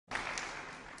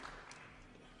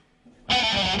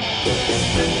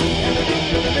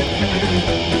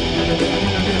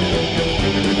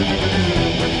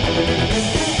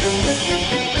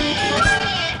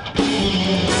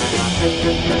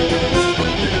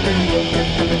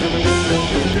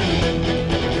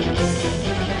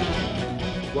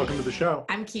Welcome to the show.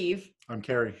 I'm Keve. I'm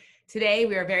Carrie. Today,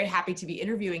 we are very happy to be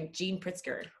interviewing Gene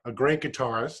Pritsker, a great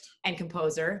guitarist and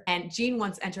composer. And Gene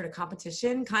once entered a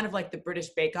competition, kind of like the British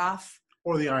Bake Off,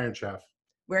 or the Iron Chef,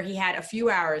 where he had a few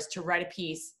hours to write a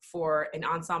piece for an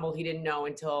ensemble he didn't know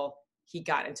until he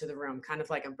got into the room. Kind of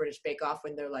like a British Bake Off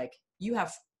when they're like, you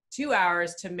have 2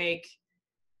 hours to make,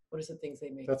 what are some things they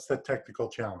make? That's the technical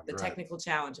challenge. The technical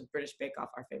challenge of British Bake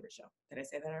Off, our favorite show. Did I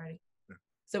say that already? Yeah.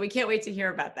 So we can't wait to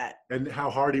hear about that. And how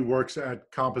hard he works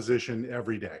at composition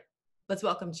every day. Let's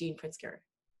welcome Gene Pritsker.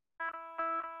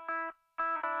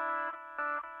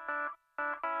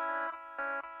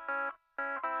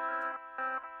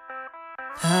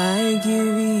 I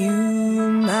give you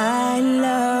my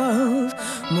love,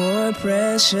 more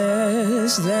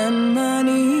precious than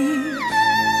money.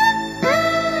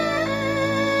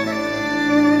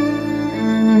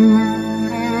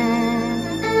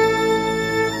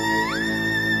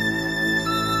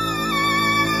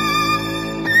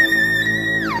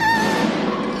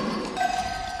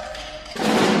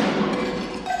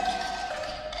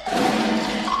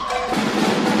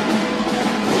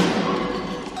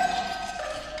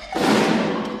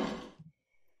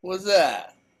 What's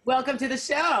that? Welcome to the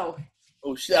show.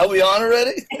 Oh, shit, are we on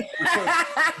already?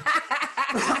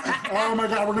 Oh my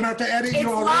God, we're gonna have to edit It's you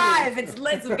already. live. It's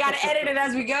lit. We've got to edit it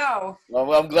as we go.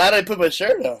 Well, I'm glad I put my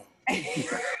shirt on. I'm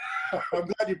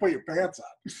glad you put your pants on.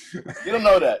 You don't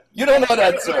know that. You don't know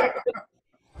that, sir.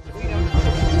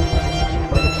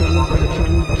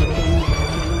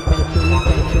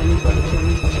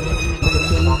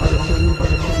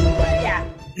 Yeah.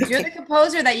 You're the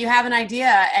composer that you have an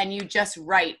idea and you just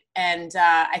write. And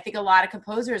I think a lot of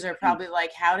composers are probably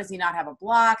like, how does he not have a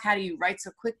block? How do you write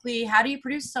so quickly? How do you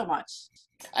produce so much?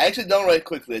 I actually don't write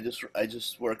quickly. I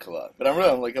just work a lot. But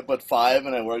I'm like up at 5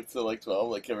 and I work till like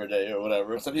 12, like every day or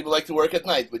whatever. Some people like to work at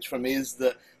night, which for me is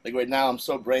like right now I'm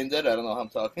so brain dead. I don't know how I'm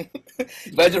talking.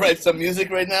 If I had to write some music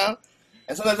right now,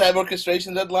 and sometimes I have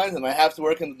orchestration deadlines and I have to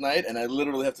work in the night and I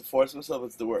literally have to force myself.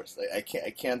 It's the worst. I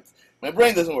can't. My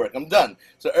brain doesn't work. I'm done.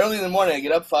 So early in the morning, I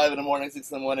get up 5 in the morning, 6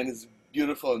 in the morning. It's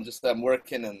beautiful and just I'm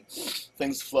working and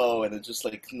things flow and it's just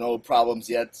like no problems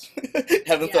yet.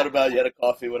 Haven't thought about it yet, a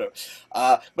coffee, whatever.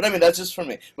 But I mean, that's just for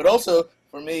me. But also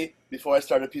for me, before I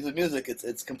start a piece of music,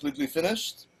 it's completely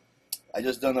finished. I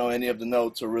just don't know any of the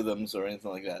notes or rhythms or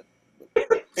anything like that.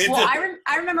 Well,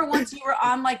 I remember once you were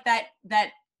on like that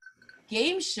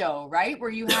game show, right? Where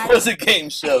you had... It was a game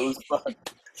show. It was fun.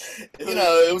 You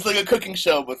know, it was like a cooking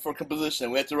show, but for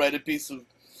composition. We had to write a piece of...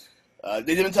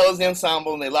 they didn't tell us the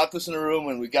ensemble, and they locked us in a room,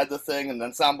 and we got the thing, and the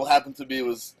ensemble happened to be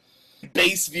was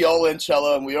bass, viola, and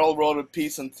cello, and we all wrote a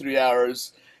piece in 3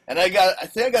 hours. And I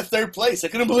think I got 3rd place. I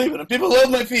couldn't believe it, and people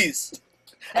loved my piece.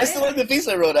 I still like the piece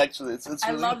I wrote, actually. It's really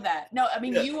I love that. No, I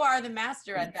mean, you are the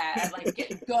master at that.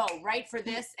 Like, go, write for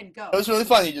this, and go. It was really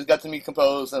fun. You just got to meet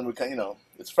compose, and we kind,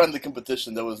 it's friendly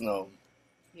competition. There was no,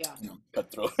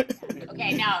 cutthroat.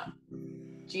 Okay, now,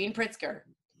 Gene Pritsker,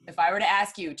 if I were to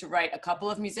ask you to write a couple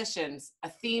of musicians, a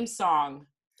theme song,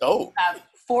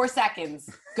 4 seconds,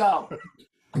 go.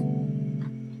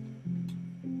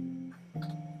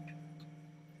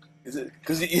 Is it?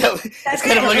 Because it's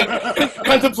kind of like a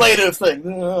contemplative thing.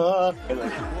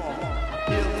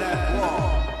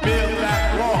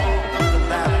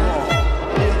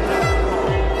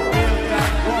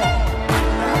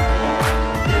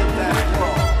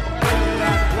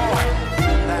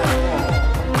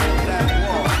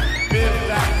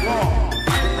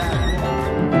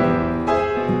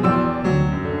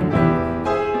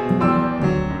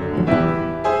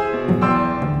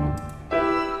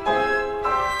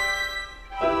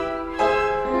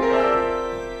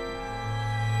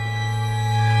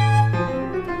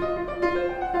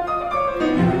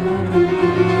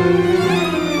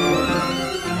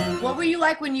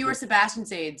 Like when you were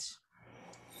Sebastian's age?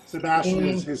 Sebastian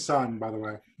is his son, by the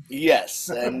way. Yes,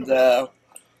 and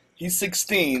he's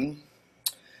 16.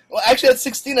 Well, actually, at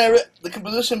 16, the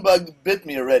composition bug bit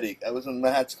me already. I was in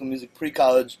Manhattan School of Music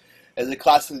pre-college as a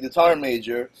classical guitar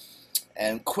major,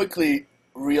 and quickly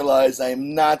realized I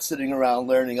am not sitting around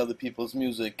learning other people's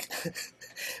music,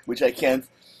 which I can't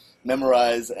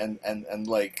memorize and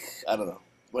like, I don't know,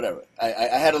 whatever. I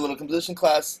had a little composition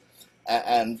class,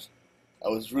 and that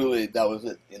was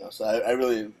it, So I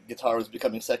really, guitar was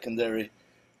becoming secondary,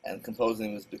 and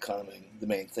composing was becoming the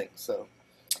main thing. So,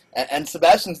 and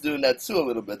Sebastian's doing that too a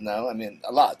little bit now. I mean,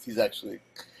 a lot. He's actually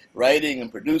writing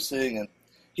and producing, and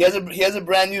he has a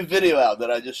brand new video out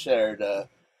that I just shared.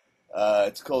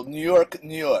 It's called New York,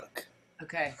 New York.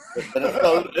 Okay. But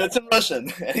it's in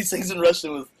Russian, and he sings in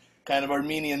Russian with kind of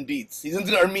Armenian beats. He's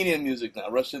into Armenian music now,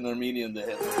 Russian, Armenian, the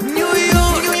hip.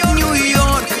 Нью-Йорк,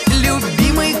 Нью-Йорк,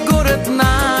 любимый город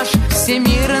наш,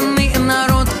 всемирный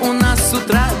народ у нас с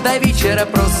утра до вечера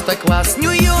просто класс.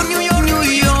 Нью-Йорк, Нью-Йорк,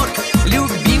 Нью-Йорк,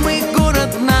 любимый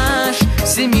город наш,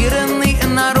 всемирный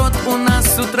народ у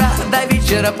нас с утра до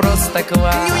вечера просто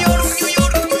класс. Нью-Йорк,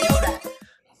 Нью-Йорк.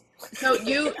 So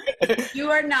you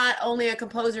are not only a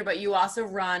composer, but you also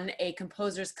run a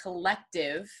composers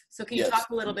collective. So can you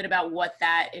talk a little bit about what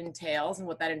that entails and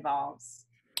what that involves?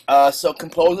 So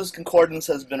Composers Concordance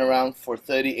has been around for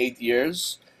 38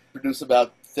 years. Produce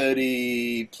about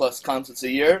 30 plus concerts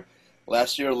a year.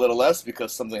 Last year a little less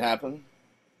because something happened.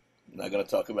 I'm not going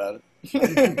to talk about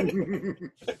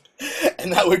it. And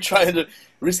now we're trying to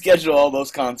reschedule all those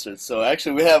concerts. So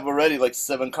actually we have already like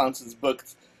 7 concerts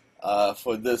booked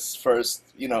for this first,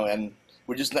 and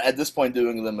we're just at this point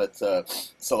doing them at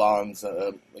salons,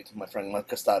 like my friend Mark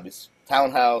Kastabi's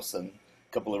townhouse and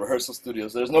a couple of rehearsal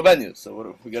studios. There's no venues,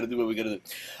 so we got to do what we got to do.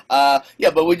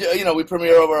 But we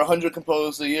premiere over 100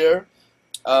 composers a year,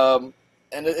 and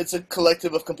it's a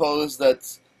collective of composers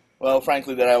that, well,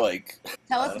 frankly, that I like.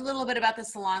 Tell us a little bit about the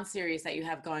Salon Series that you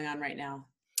have going on right now.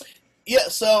 Yeah,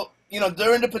 so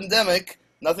during the pandemic,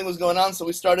 nothing was going on, so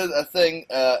we started a thing.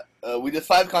 We did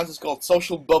 5 concerts called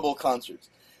Social Bubble Concerts.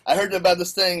 I heard about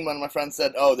this thing when my friend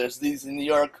said, oh, there's these in New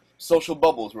York social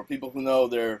bubbles where people who know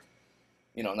they're,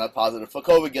 not positive for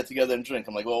COVID get together and drink.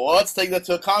 I'm like, well, let's take that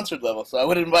to a concert level. So I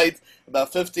would invite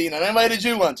about 15, and I invited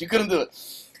you once. You couldn't do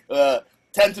it.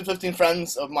 10 to 15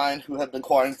 friends of mine who have been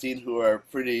quarantined who are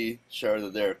pretty sure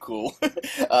that they're cool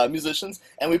musicians.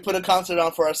 And we put a concert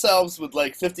on for ourselves with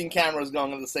like 15 cameras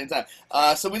going at the same time.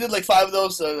 So we did like 5 of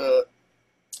those,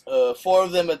 4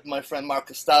 of them at my friend Mark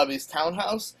Kastabi's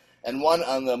townhouse, and one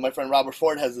on my friend Robert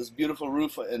Ford has this beautiful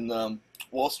roof in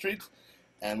Wall Street.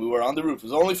 And we were on the roof. It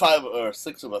was only 5 or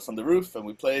 6 of us on the roof, and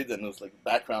we played, and it was like the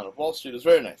background of Wall Street. It was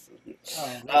very nice. It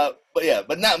was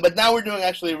but now we're doing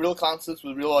actually real concerts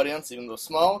with real audience, even though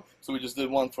small. So we just did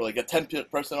one for like a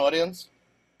 10-person audience,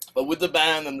 but with the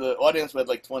band and the audience, we had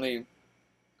like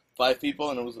 25 people,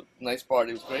 and it was a nice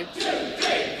party. It was great. 2,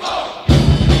 3, 4.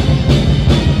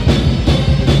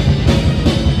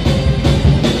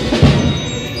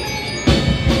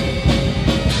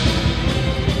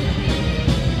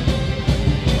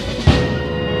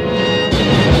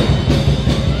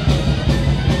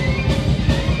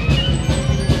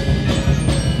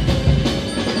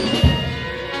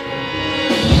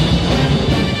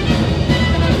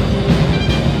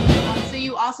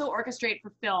 Orchestrate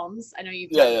for films. I know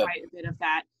you've done quite a bit of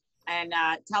that. And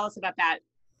tell us about that.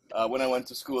 When I went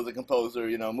to school as a composer,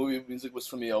 movie music was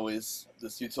for me always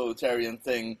this utilitarian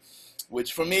thing,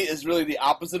 which for me is really the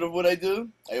opposite of what I do.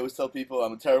 I always tell people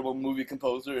I'm a terrible movie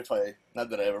composer. Not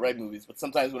that I ever write movies, but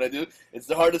sometimes when I do, it's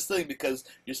the hardest thing because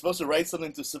you're supposed to write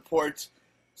something to support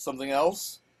something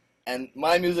else. And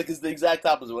my music is the exact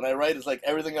opposite. When I write, it's like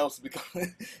everything else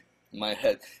becomes my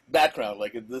head background,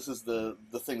 like this is the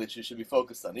thing that you should be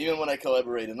focused on, even when I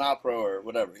collaborate in opera or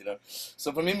whatever,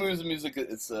 So for me, music,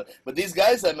 it's but these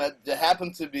guys I met, they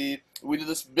happened to be, we did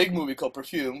this big movie called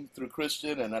Perfume through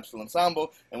Christian and Epsilon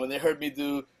Ensemble, and when they heard me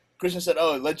do, Christian said,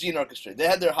 oh, let Gene orchestrate. They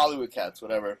had their Hollywood cats,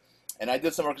 whatever, and I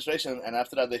did some orchestration, and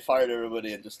after that they fired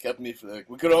everybody and just kept me for like,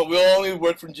 we'll only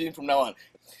work from Gene from now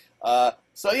on.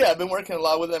 So yeah, I've been working a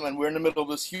lot with them, and we're in the middle of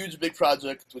this huge, big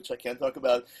project, which I can't talk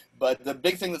about. But the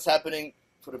big thing that's happening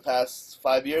for the past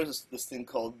 5 years is this thing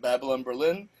called Babylon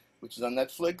Berlin, which is on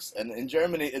Netflix. And in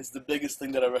Germany, it's the biggest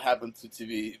thing that ever happened to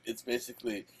TV. It's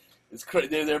basically,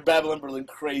 they're Babylon Berlin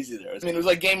crazy there. I mean, it was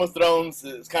like Game of Thrones.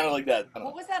 It's kind of like that.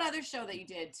 What was that other show that you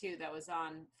did, too, that was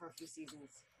on for a few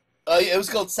seasons? It was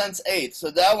called Sense8.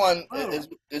 So that one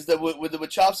is with the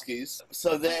Wachowskis.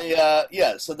 So they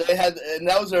had, and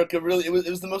that was like it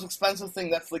was the most expensive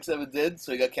thing Netflix ever did.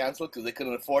 So it got canceled because they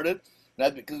couldn't afford it.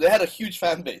 Because they had a huge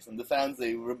fan base, and the fans,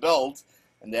 they rebelled,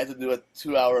 and they had to do a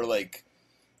 2-hour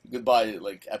goodbye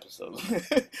episode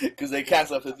because they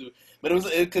canceled it. But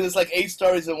because it's like 8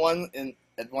 stories at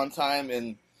one time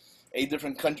in 8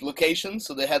 different locations.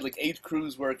 So they had 8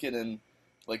 crews working in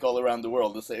all around the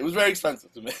world. It was very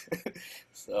expensive to me.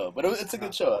 But it's a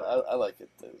good show. I like it.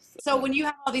 So when you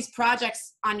have all these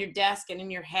projects on your desk and in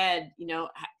your head,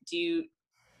 do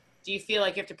you feel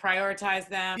like you have to prioritize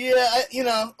them?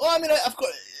 Yeah, of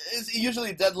course, it's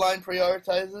usually deadline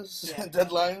prioritizes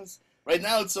deadlines. Right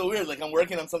now it's so weird. I'm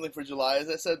working on something for July, as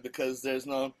I said, because there's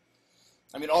no,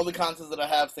 I mean, all the concerts that I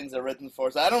have, things are written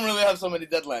for. So I don't really have so many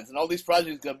deadlines. And all these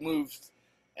projects got moved,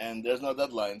 and there's no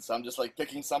deadline. So I'm just like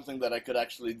picking something that I could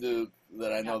actually do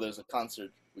that I know there's a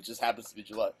concert, which just happens to be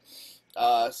July.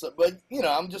 But you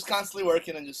know, I'm just constantly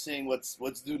working and just seeing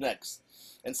what's due next.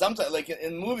 And sometimes, like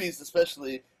in movies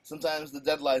especially, sometimes the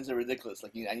deadlines are ridiculous.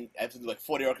 Like I have to do like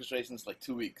 40 orchestrations in like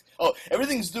 2 weeks. Oh,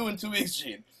 everything's due in 2 weeks,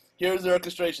 Gene. Here's the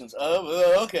orchestrations.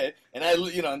 Oh, okay. And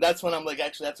and that's when I'm like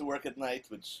actually have to work at night,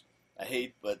 which I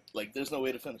hate, but like there's no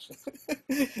way to finish.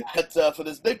 But for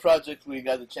this big project, we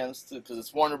got a chance to, because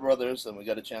it's Warner Brothers, and we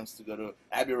got a chance to go to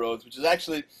Abbey Road, which is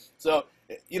actually, so,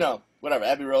 you know, whatever,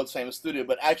 Abbey Road's famous studio,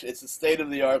 but actually it's a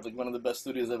state-of-the-art, like one of the best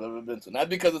studios I've ever been to. Not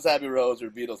because it's Abbey Road or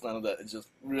Beatles, none of that. It's just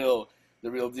the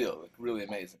real deal, like really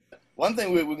amazing. One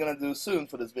thing we're going to do soon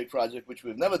for this big project, which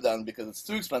we've never done because it's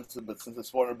too expensive, but since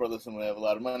it's Warner Brothers and we have a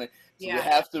lot of money, so we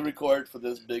have to record for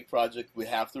this big project. We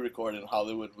have to record in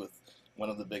Hollywood with one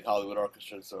of the big Hollywood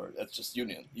orchestras, or it's just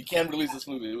union. You can't release this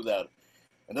movie without it.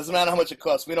 It doesn't matter how much it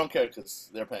costs. We don't care because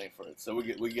they're paying for it. So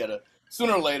we get a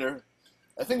sooner or later.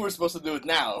 I think we're supposed to do it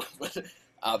now, but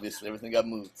obviously everything got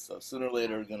moved. So sooner or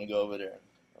later we're going to go over there.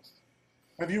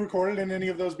 Have you recorded in any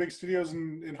of those big studios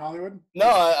in Hollywood? No,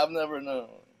 I've never. No,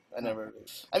 I never.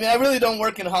 I mean, I really don't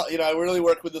work in. I really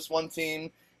work with this one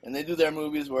team, and they do their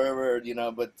movies wherever,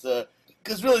 But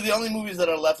because really, the only movies that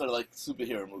are left are like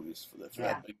superhero movies for that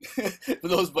big, for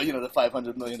those, but the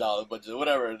 $500 million budget,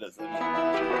 whatever it is.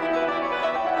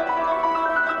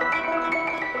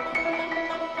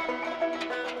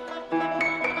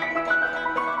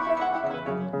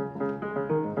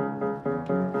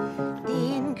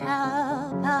 Den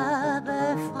Körper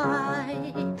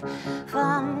befreit,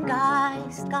 vom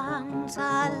Geist ganz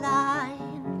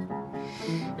allein,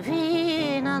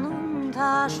 Venen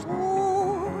unter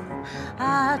Strom,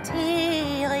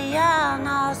 Arterien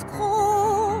aus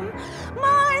Chrom,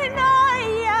 mein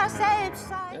neuer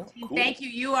Selbstsein. Cool. Thank you.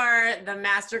 You are the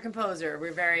master composer.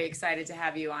 We're very excited to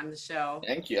have you on the show.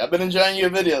 Thank you. I've been enjoying your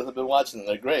videos. I've been watching them.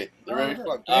 They're great. They're very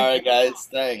fun. All right, guys.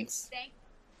 Thanks. Thank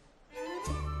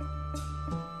you.